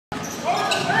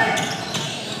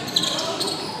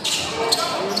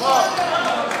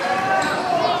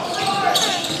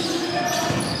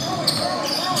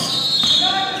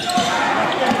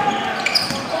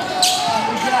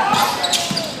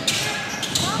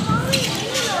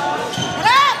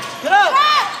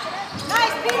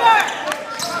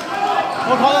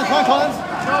Come on, Collins. Come on, Collins.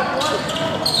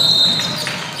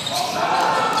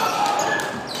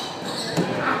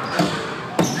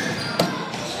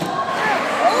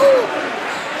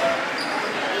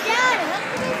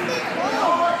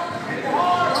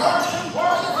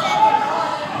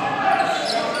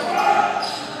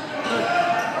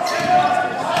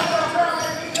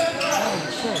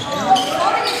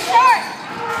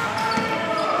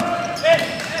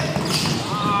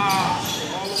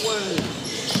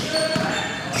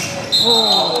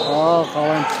 Oh,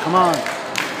 Collins, come on.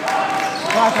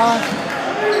 Come on, Collins.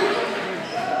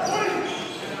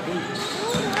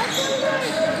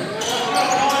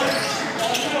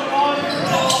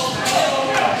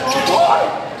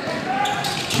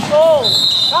 Oh,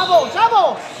 double,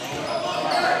 double.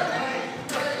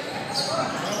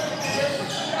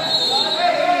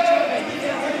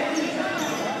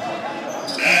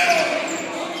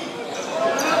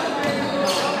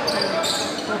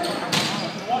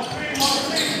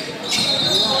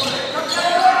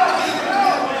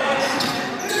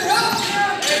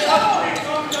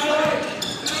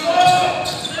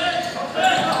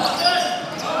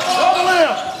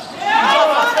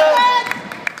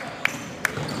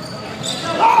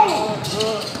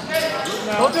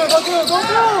 Go through, go through, go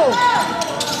through!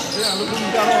 Yeah, look what you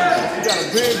got on. You got a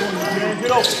big one, man.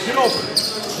 Get open, get open.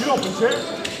 Get open, Tim.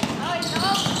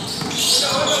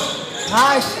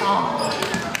 Nice. Oh.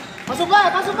 Masuk back,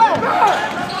 masuk back!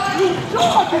 You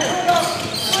jogging!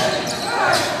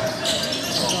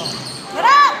 Get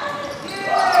up!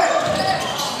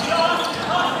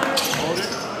 Hold it.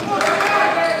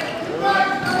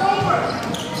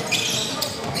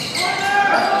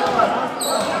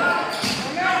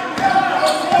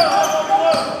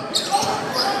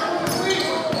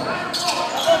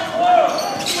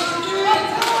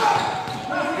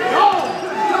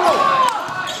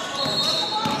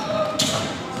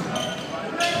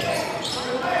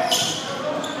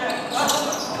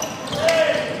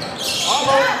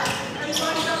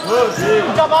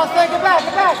 Good job, Austin. Get back,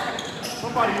 get back.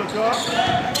 Somebody look up.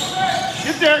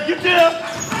 Get there, get there.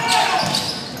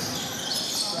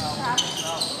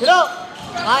 Get up.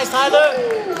 Nice, Tyler.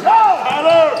 Go!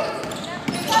 Tyler!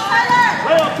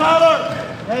 Lay up, Tyler!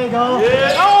 There you go.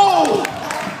 Yeah. Oh!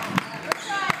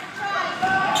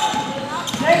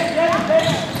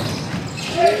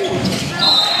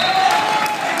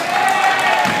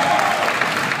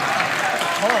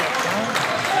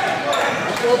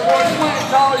 Four-point swing,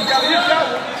 Tyler. You gotta hit that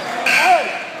one. Hey!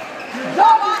 You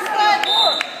got it!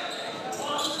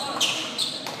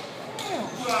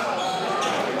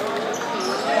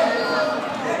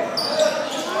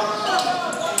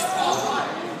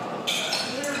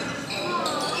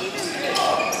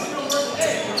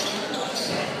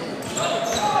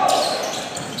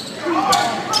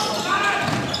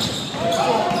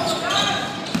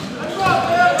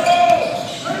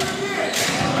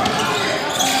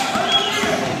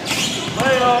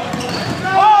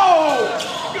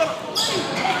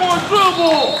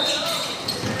 Dribble!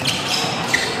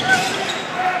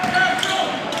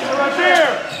 Right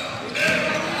there!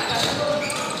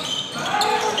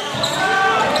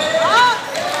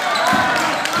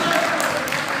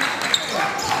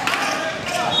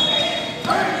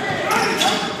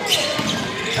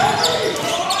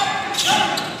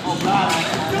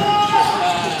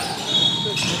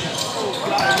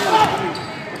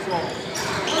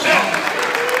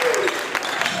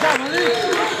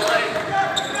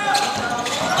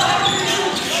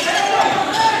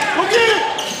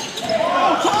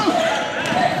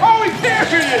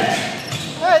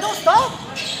 Hey, don't stop.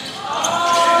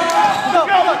 Go,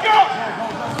 go, go.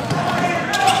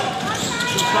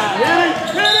 Hit him!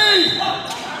 Hit him!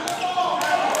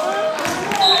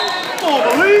 Come on,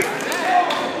 Malik!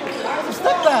 That's a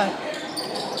step back.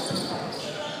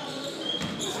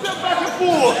 Step back and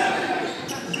forth!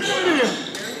 Hit him!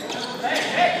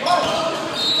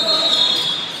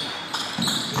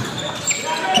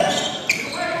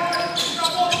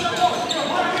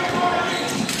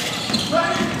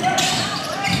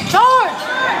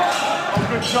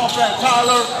 Good jump at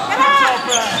Tyler. Good jump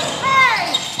at.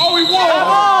 Oh, he won.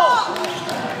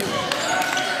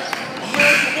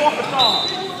 Where's the walkathon?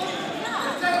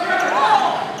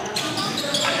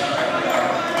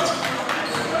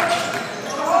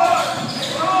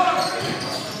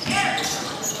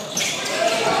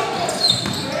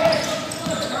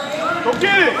 Go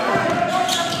get it.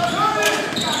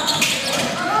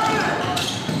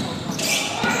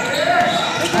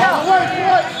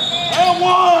 And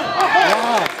one.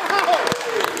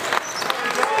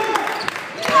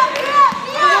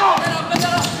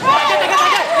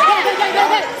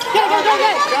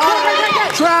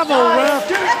 Travel, ref.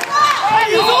 Hey,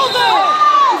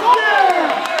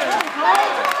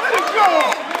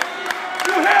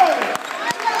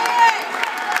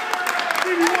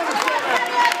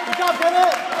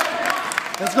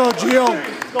 Let's go, Gio.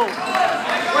 Let's go.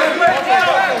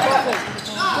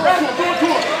 Do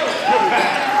it. Good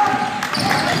pass.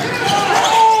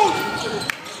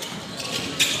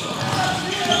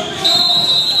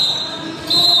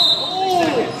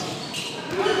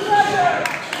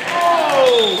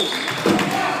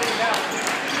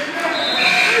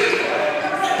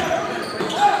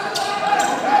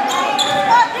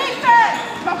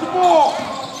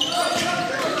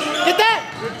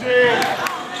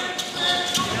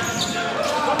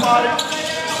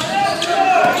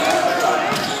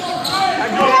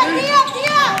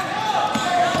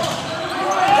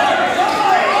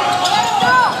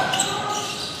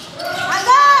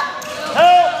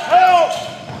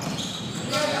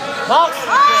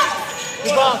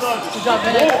 Good job,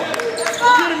 Bennett.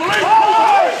 Get him, Malik.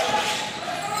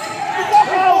 Good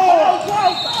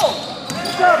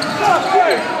job.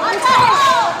 Hey.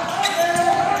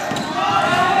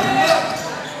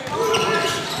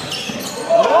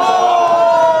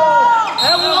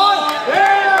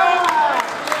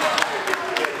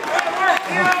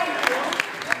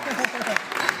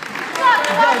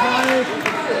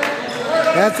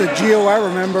 That's a Gio I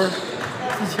remember.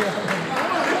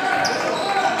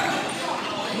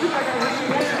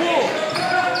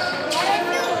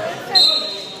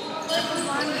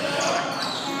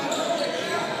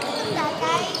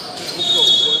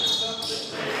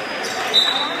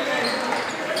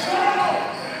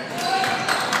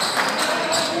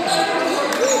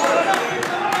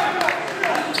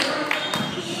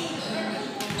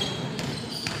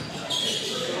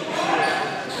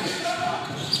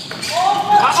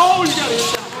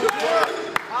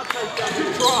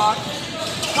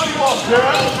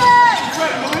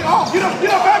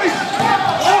 Get up, baby!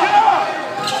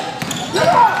 Get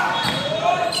up!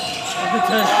 Good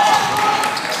turn.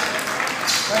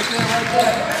 Right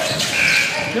there.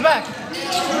 Get back.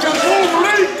 Move,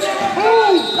 Malik!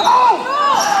 Move! Go!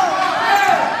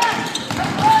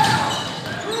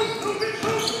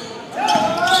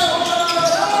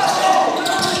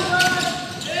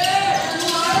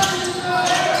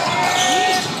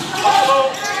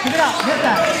 Pick it up. Hit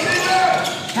that.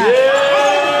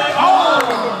 Yeah! Oh!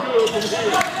 Good from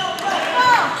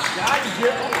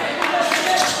here.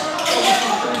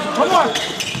 Come on. Up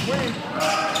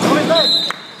his leg.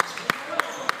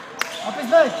 Up his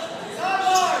leg.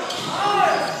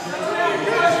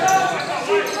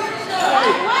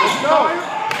 Let's go.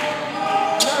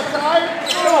 Not tired?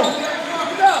 Let's go.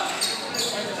 Get up.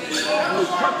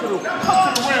 Cut to the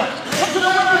rim. Cut to the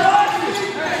rim.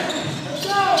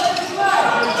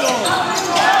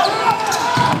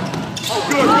 Oh,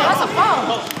 good. That's a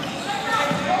foul.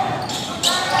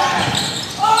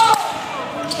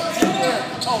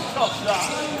 Oh, tough shot.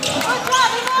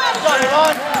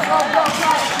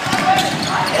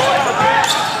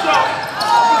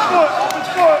 Off his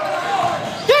foot.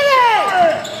 Get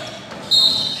it!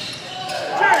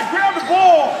 Jerry, grab the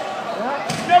ball.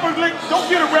 Never don't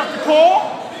get a ref to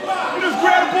call. You just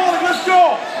grab the ball and let's go.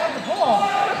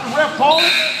 Let the ref call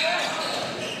it.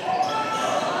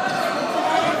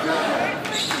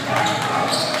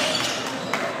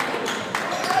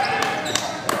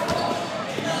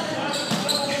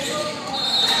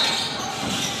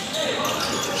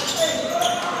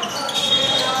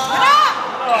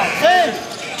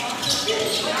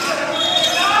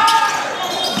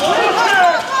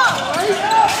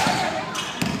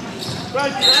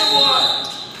 Thank you, everyone.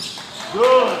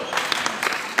 Good.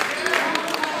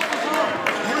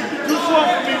 You're too slow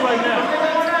for me right now.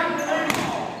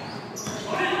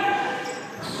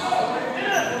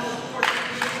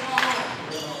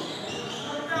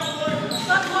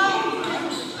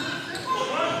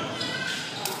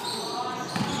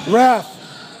 Ref,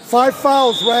 5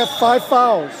 fouls, ref, 5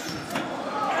 fouls.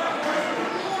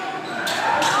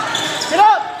 Get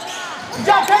up! Good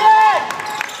job, Bennett!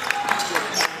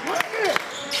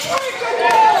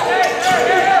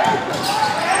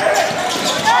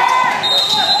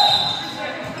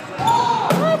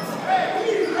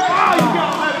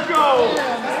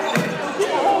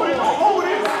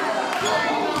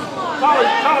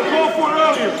 Tyler, go for it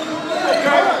earlier.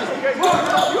 Okay.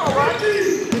 You all right?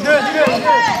 You're good.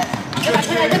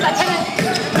 Get that tenant.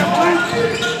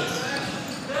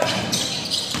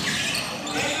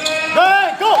 Hey,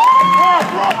 go!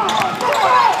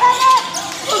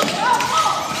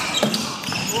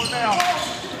 Go now.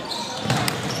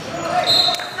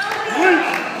 Please,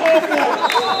 go for it.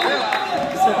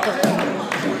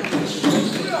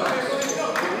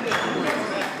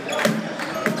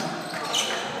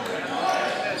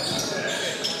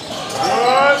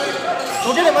 Go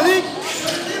get it, Malik!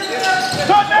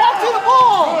 Walk to the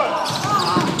ball!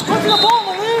 Go to the ball,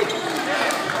 Malik!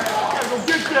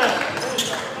 reset.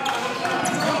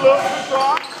 Good look, good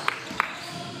try.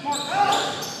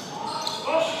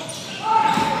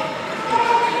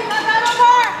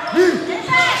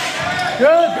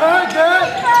 Good.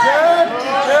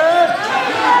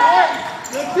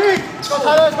 Good deep. Go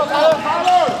Tyler.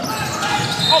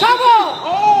 Trouble!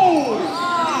 Oh!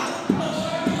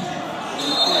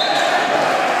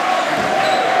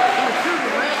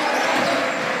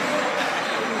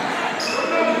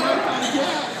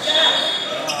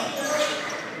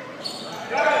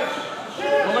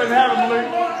 Don't let him have it, Malik.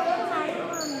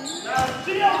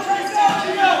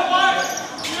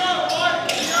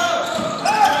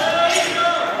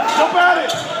 Jump at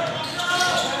it.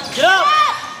 Get up!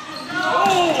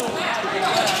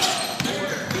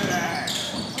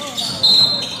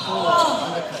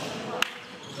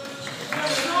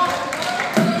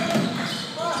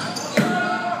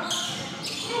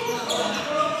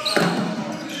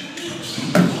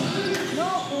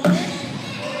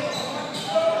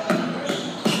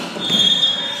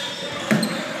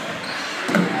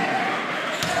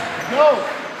 Go.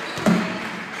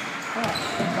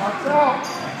 Box out.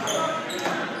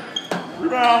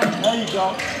 Rebound. There you go.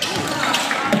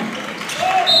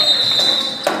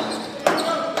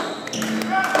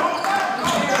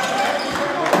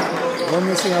 We're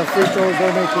missing our free throws,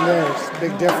 they're making theirs.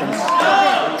 Big difference.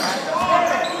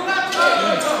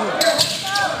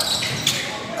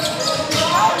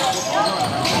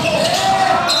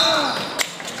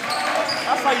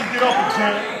 That's how you get up and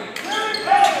jam.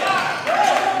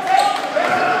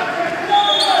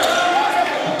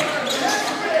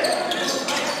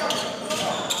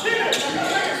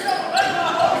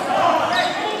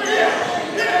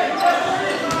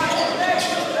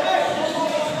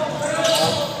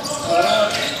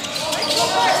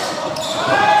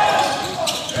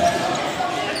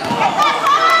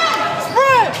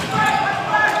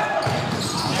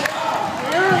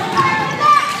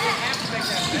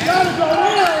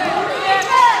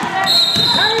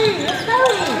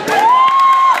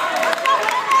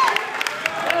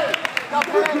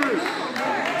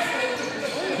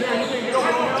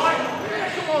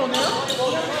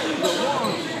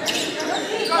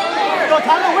 Go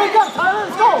Tyler, wake up Tyler,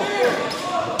 let's go!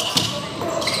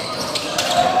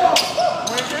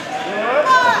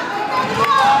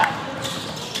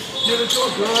 Give it to her,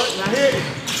 good. Now hit it.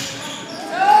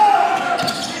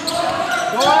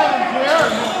 Go at him, Pierre.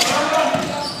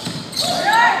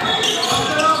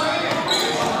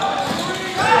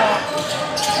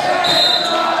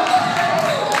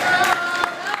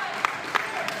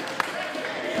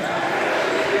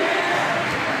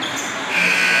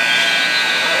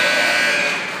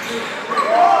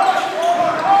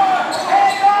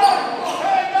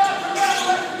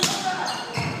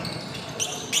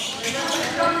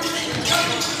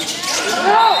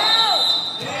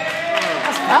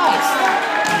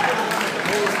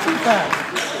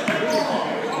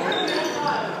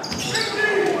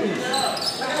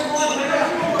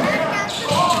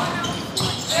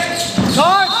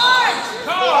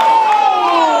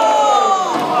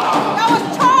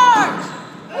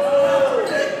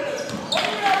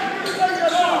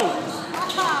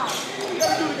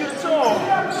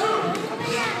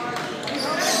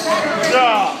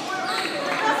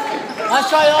 Nice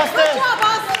try, Austin. Good job,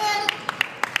 Austin.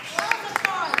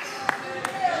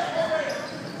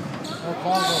 No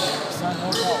calls over here, son. No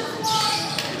calls.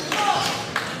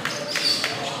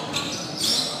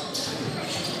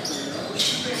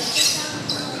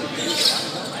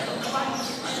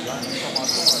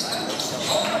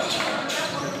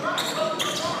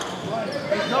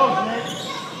 Let's go, Nick.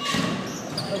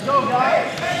 Let's go, guys.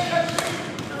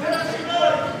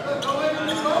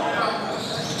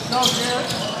 Go, Jared.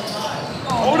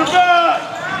 Hold it back!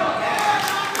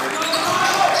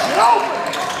 Get open!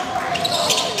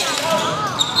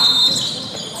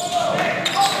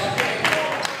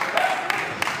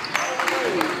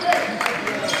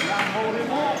 Hold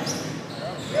him up.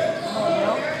 Come on,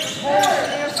 now.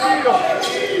 Hold and steal.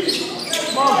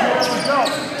 Come on, Jared, let's go.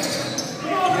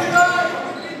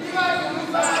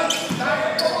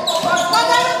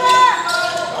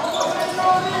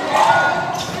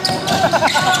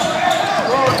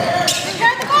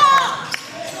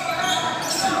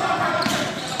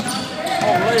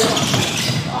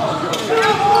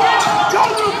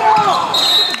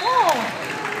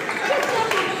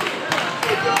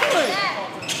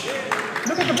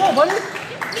 Look at the ball, buddy. Get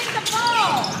the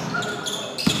ball.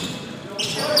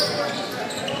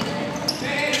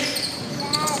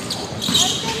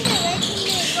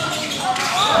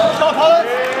 Go, Tyler.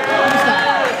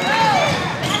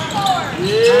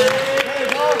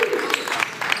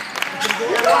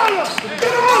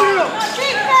 Get him out of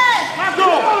here!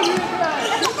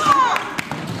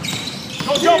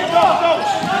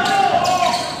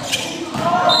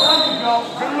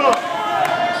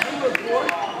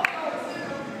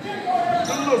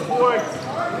 yours, boy.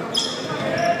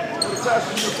 Put a pass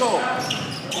in your toe.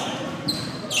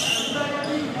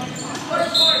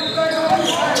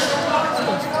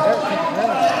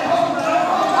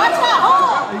 Watch that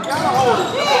hole. You gotta hold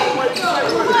it.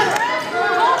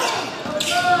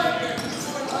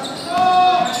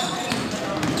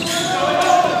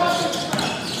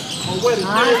 Wait, wait,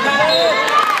 wait.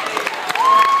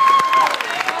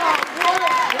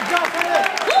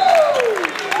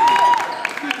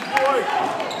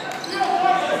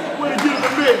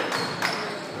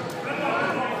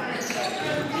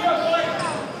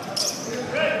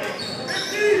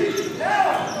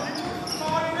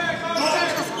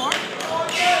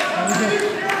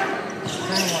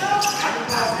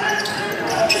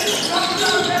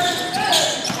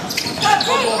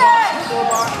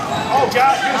 Oh,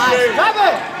 God, good shit. Grab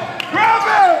it! Grab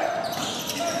it!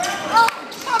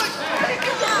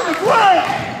 Grab!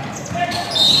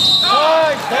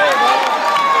 Nice, there you go.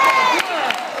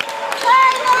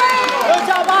 Good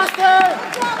job, Austin!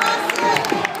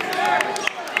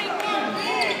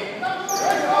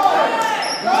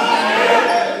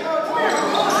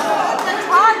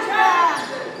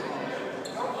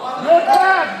 Good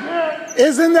pass, man.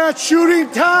 Isn't that shooting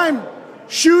time?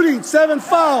 Shooting, 7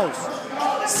 fouls.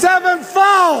 7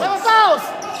 fouls! Go, fouls!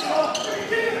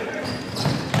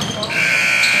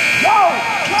 Go!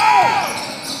 Go!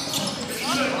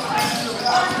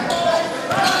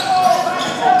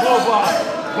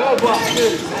 Blow by,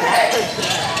 kid.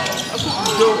 That's what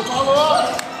you do. Follow up.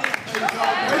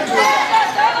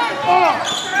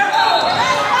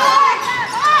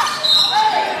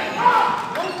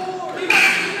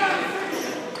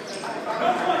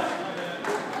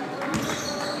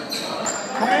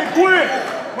 Come in quick.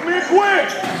 Come in quick.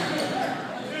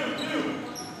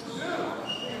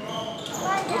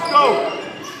 Let's go.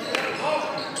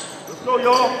 Let's go,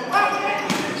 y'all.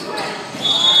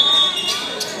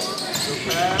 Good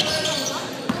pass.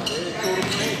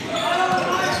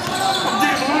 Come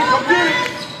get it, Malik. Come get it.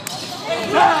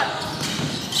 Attack.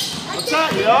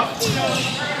 Attack, yeah.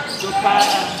 Good pass.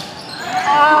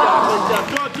 Good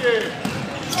job, get it.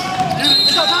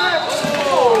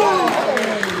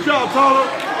 Good job, Tyler.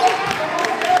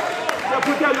 Gotta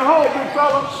put that in the hole, big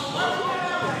fella.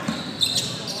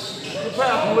 Good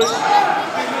pass, Malik.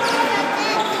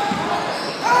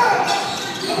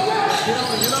 Get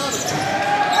on it.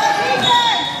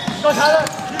 Go, Tyler!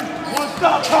 One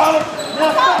stop, Tyler.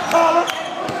 One stop, Tyler.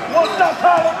 One stop,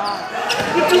 Tyler.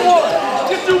 Get you one.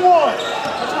 Get you one.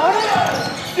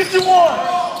 Get you one.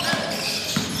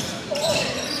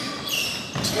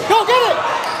 Go, get it!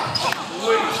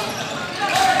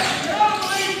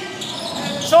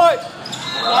 Short!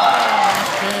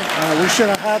 We should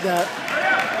have had that.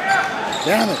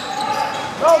 Damn it.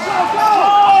 Go, go, go!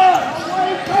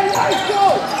 Go!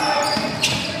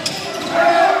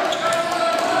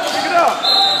 Pick it up.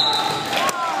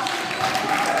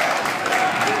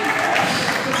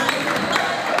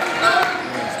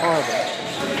 It's horrible.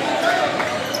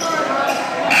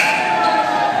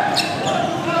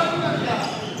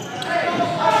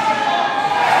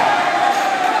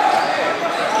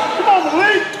 Come on,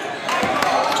 Malik!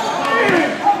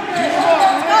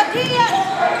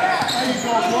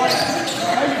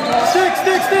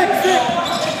 Stick!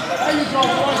 There you go,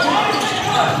 boy.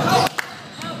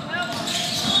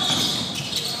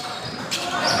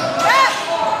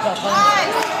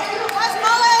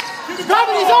 Grab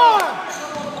his arm!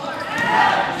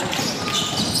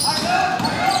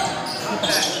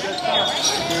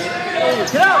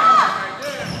 Get out!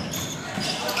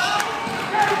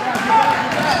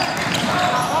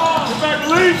 Get back,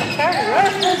 Malik!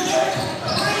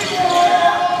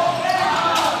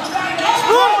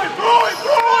 Throw it!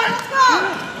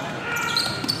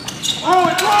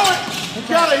 You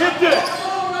gotta hit this!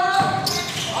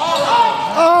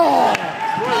 Oh!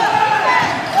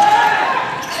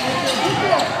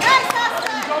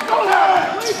 Go ahead!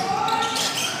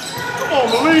 Come on,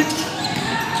 Malik!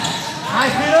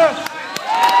 Nice, Peter!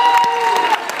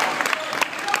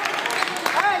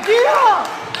 Hey, Dia!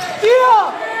 Dia!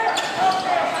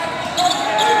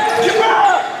 Get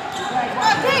back!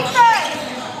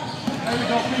 There we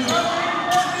go, Peter.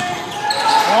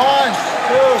 1,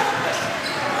 2.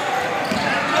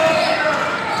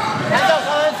 Hands up,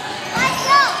 son.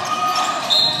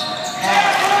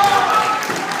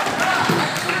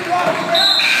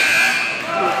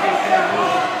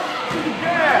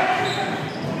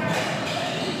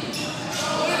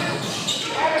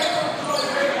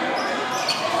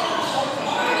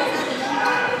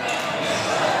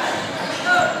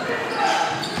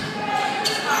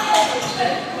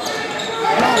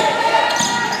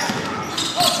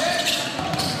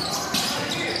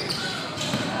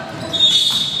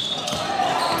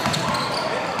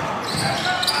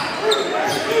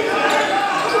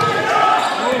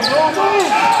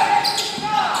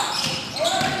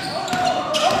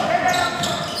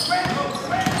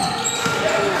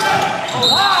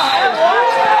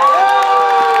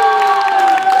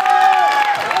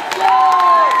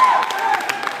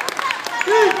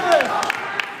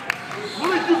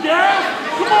 Malik, you gas?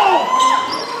 Come on!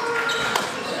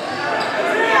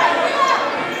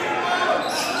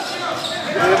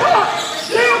 Get him up!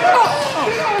 Get him up!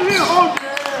 Get on here, hold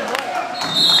your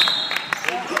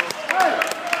hand.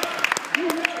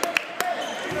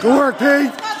 Good work,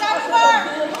 Pete.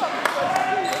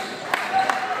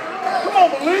 Come on,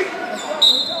 Malik.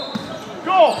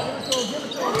 Go.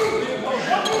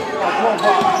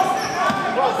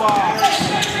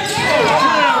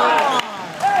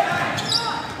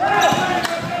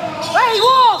 Hey, he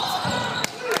walked!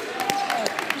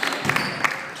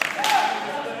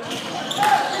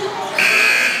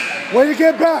 Way to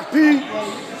get back, Pete.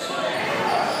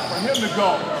 For him to go.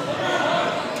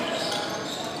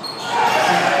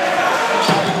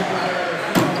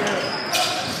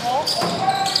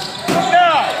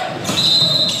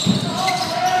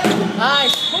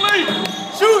 Nice. Malik,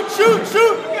 shoot, shoot,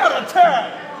 shoot. You got to attack.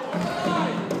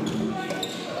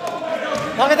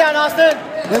 Knock it down, Austin.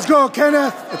 Let's go,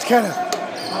 Kenneth. It's Kenneth.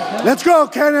 Let's go,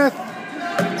 Kenneth.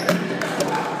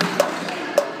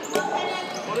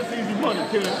 Oh, this easy money,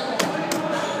 kid.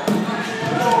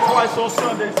 Twice on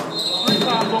Sundays, 3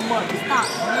 times on Monday.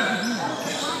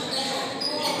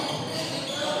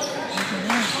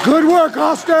 Good work,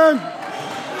 Austin.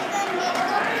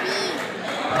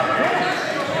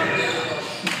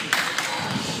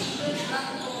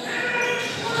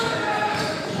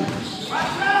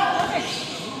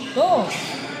 Go.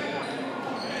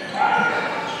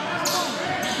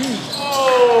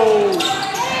 Oh!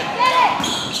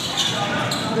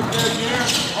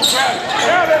 Okay,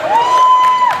 got it.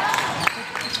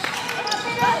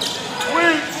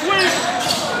 Sweet, sweet.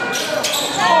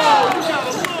 Oh, you got a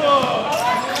look.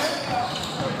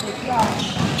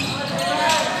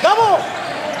 Double.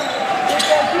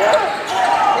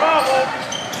 Bravo.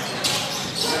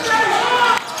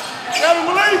 Got him,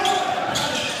 Malik.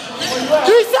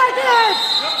 3 seconds.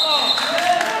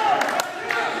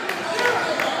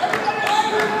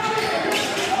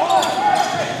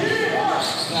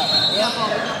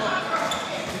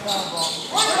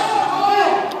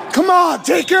 Come on,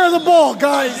 take care of the ball,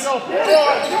 guys. Oh.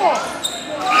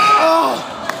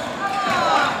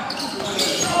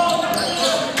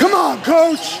 Come on,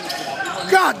 coach.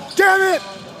 God damn it.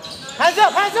 Hands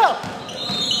up, hands up.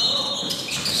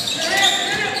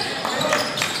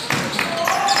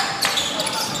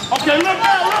 Okay, look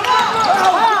out, look out.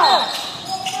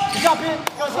 Good job, Pete.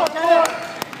 Go, Kenneth.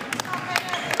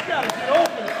 You gotta get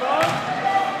open, son.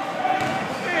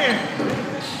 Man.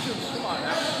 Come on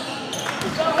now.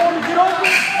 Is that hard to get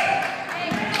open?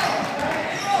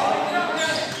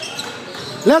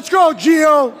 Let's go,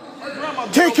 Gio.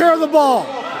 Take care of the ball.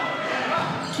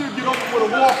 Should get open with a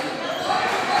walk.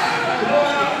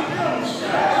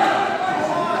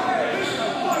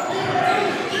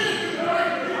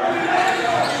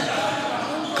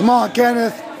 Come on,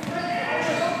 Kenneth.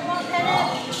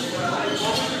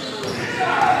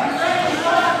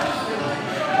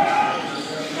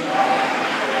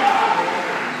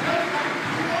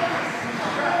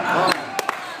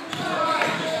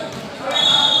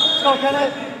 Go,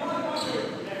 Kenneth.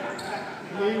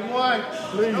 Lead one,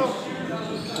 please.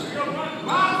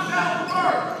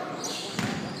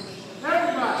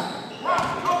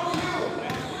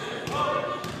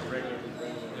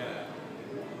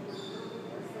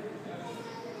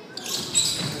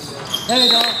 There we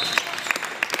go.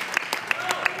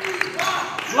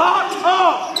 Lock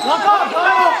up! Lock up, go.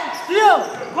 Steal.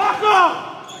 Lock up!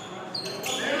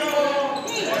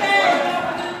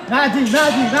 Maddie.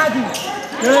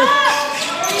 Good.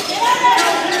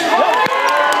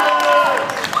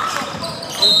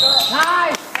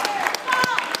 Nice.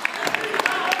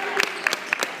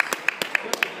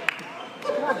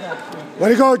 Way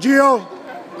to go, Gio.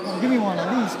 Give me one at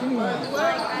least. Give me one.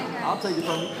 I'll take it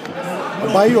from you.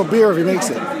 I'll buy you a beer if he makes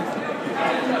it. He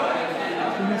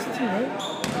missed 2, right?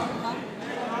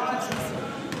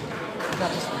 Got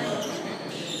this one.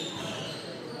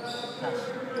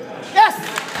 Yes!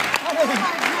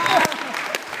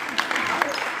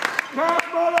 Pass,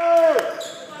 brother!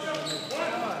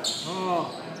 Oh,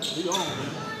 he on.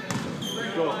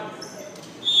 Go.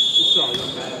 Good shot,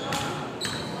 young man.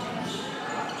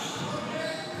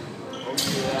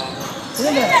 Get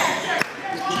in there.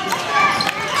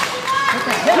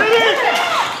 Hit it!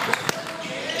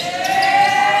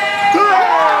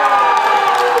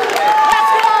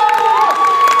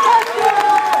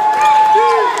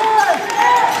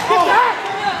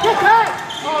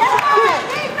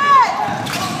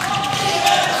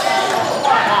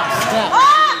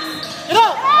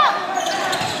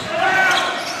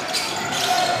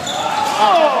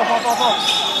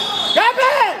 Grab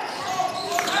it!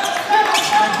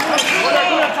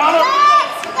 Tyler.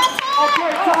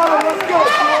 Okay, Tyler, let's go,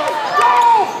 boy. Go!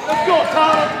 Let's go,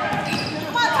 Tyler.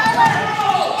 Come on, Tyler.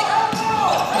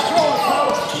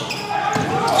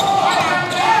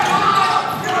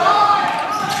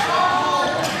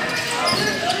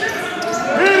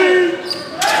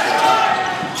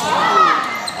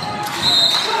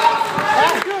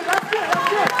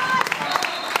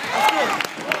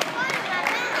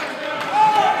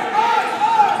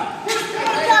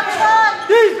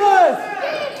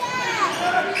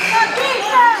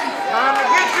 Time to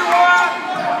get you one.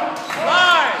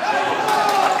 Line.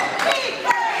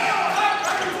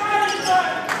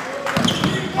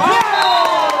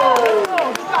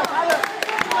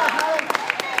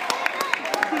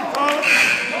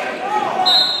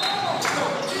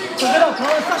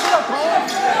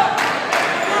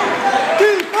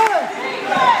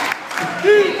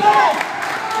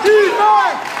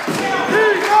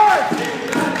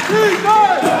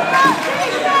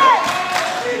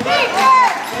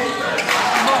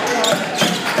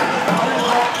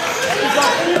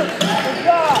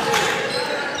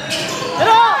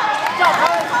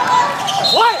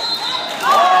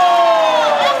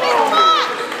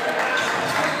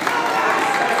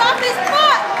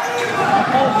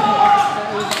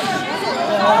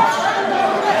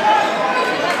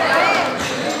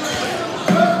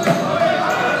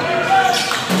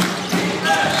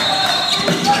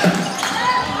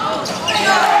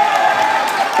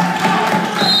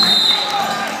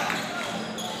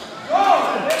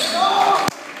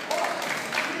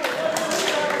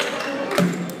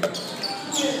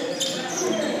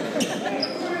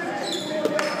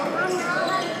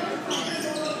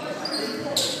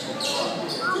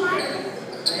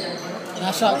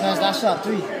 Last shot, guys. Last shot.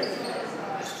 3.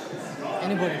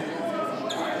 Anybody.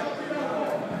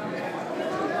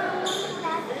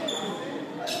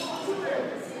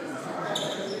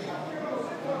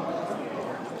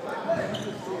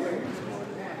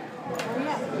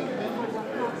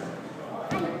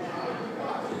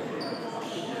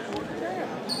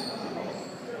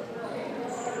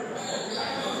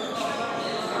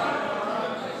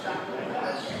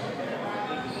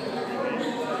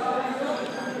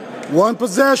 One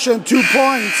possession, 2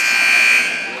 points.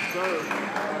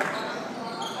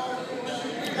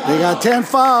 They got 10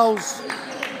 fouls.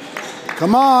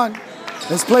 Come on,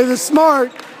 let's play this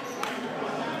smart.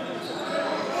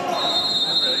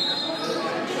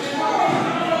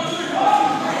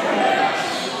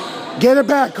 Get it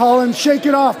back, Colin. Shake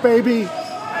it off, baby.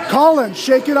 Colin,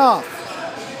 shake it off.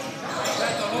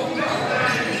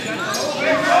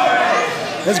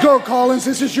 Let's go, Collins.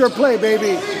 This is your play,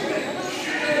 baby.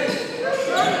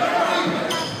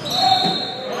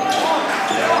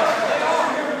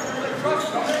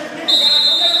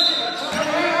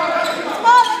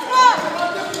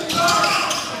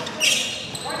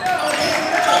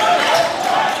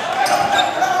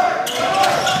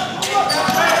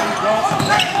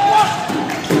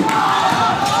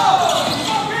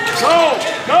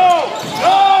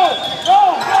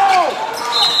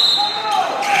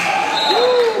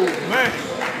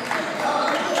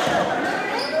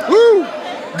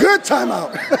 Good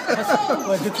timeout.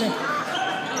 Well, good thing.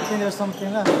 I think there's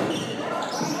something left.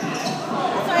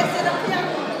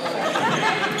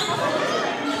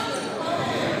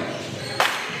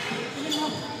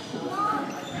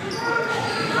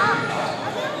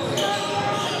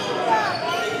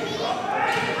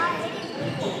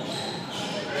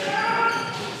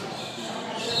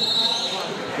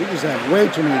 We just have way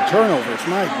too many turnovers.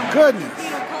 My goodness.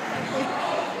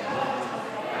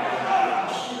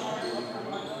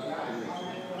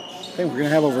 I think we're going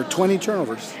to have over 20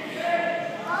 turnovers.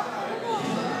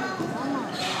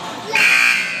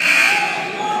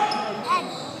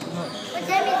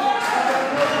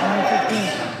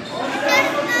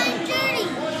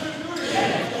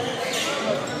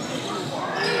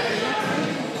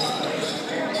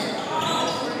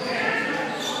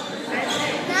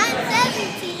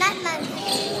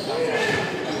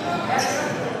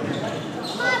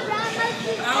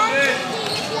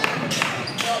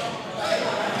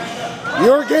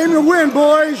 Your game to win,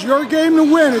 boys. Your game to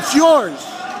win. It's yours.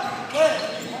 Good.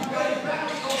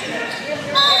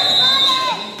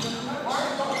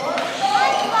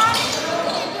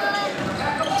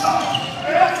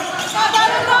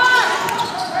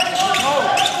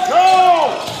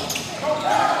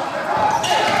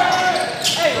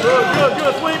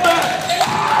 Swing back.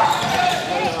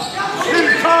 Hit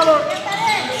it, Tyler.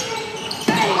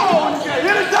 Oh,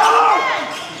 hit it, Tyler.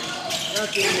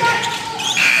 That's it.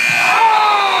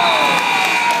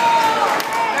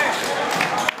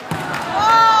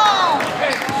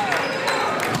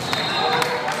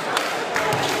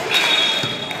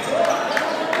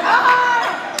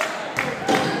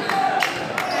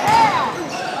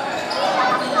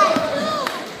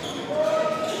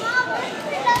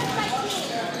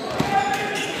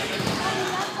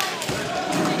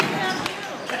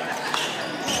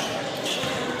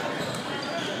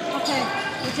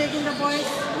 We're taking the boys.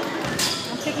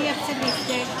 I'm picking up Sydney's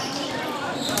Jake.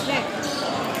 Jake.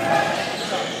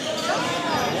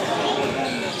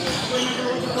 We're going to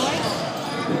go with the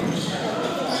boys.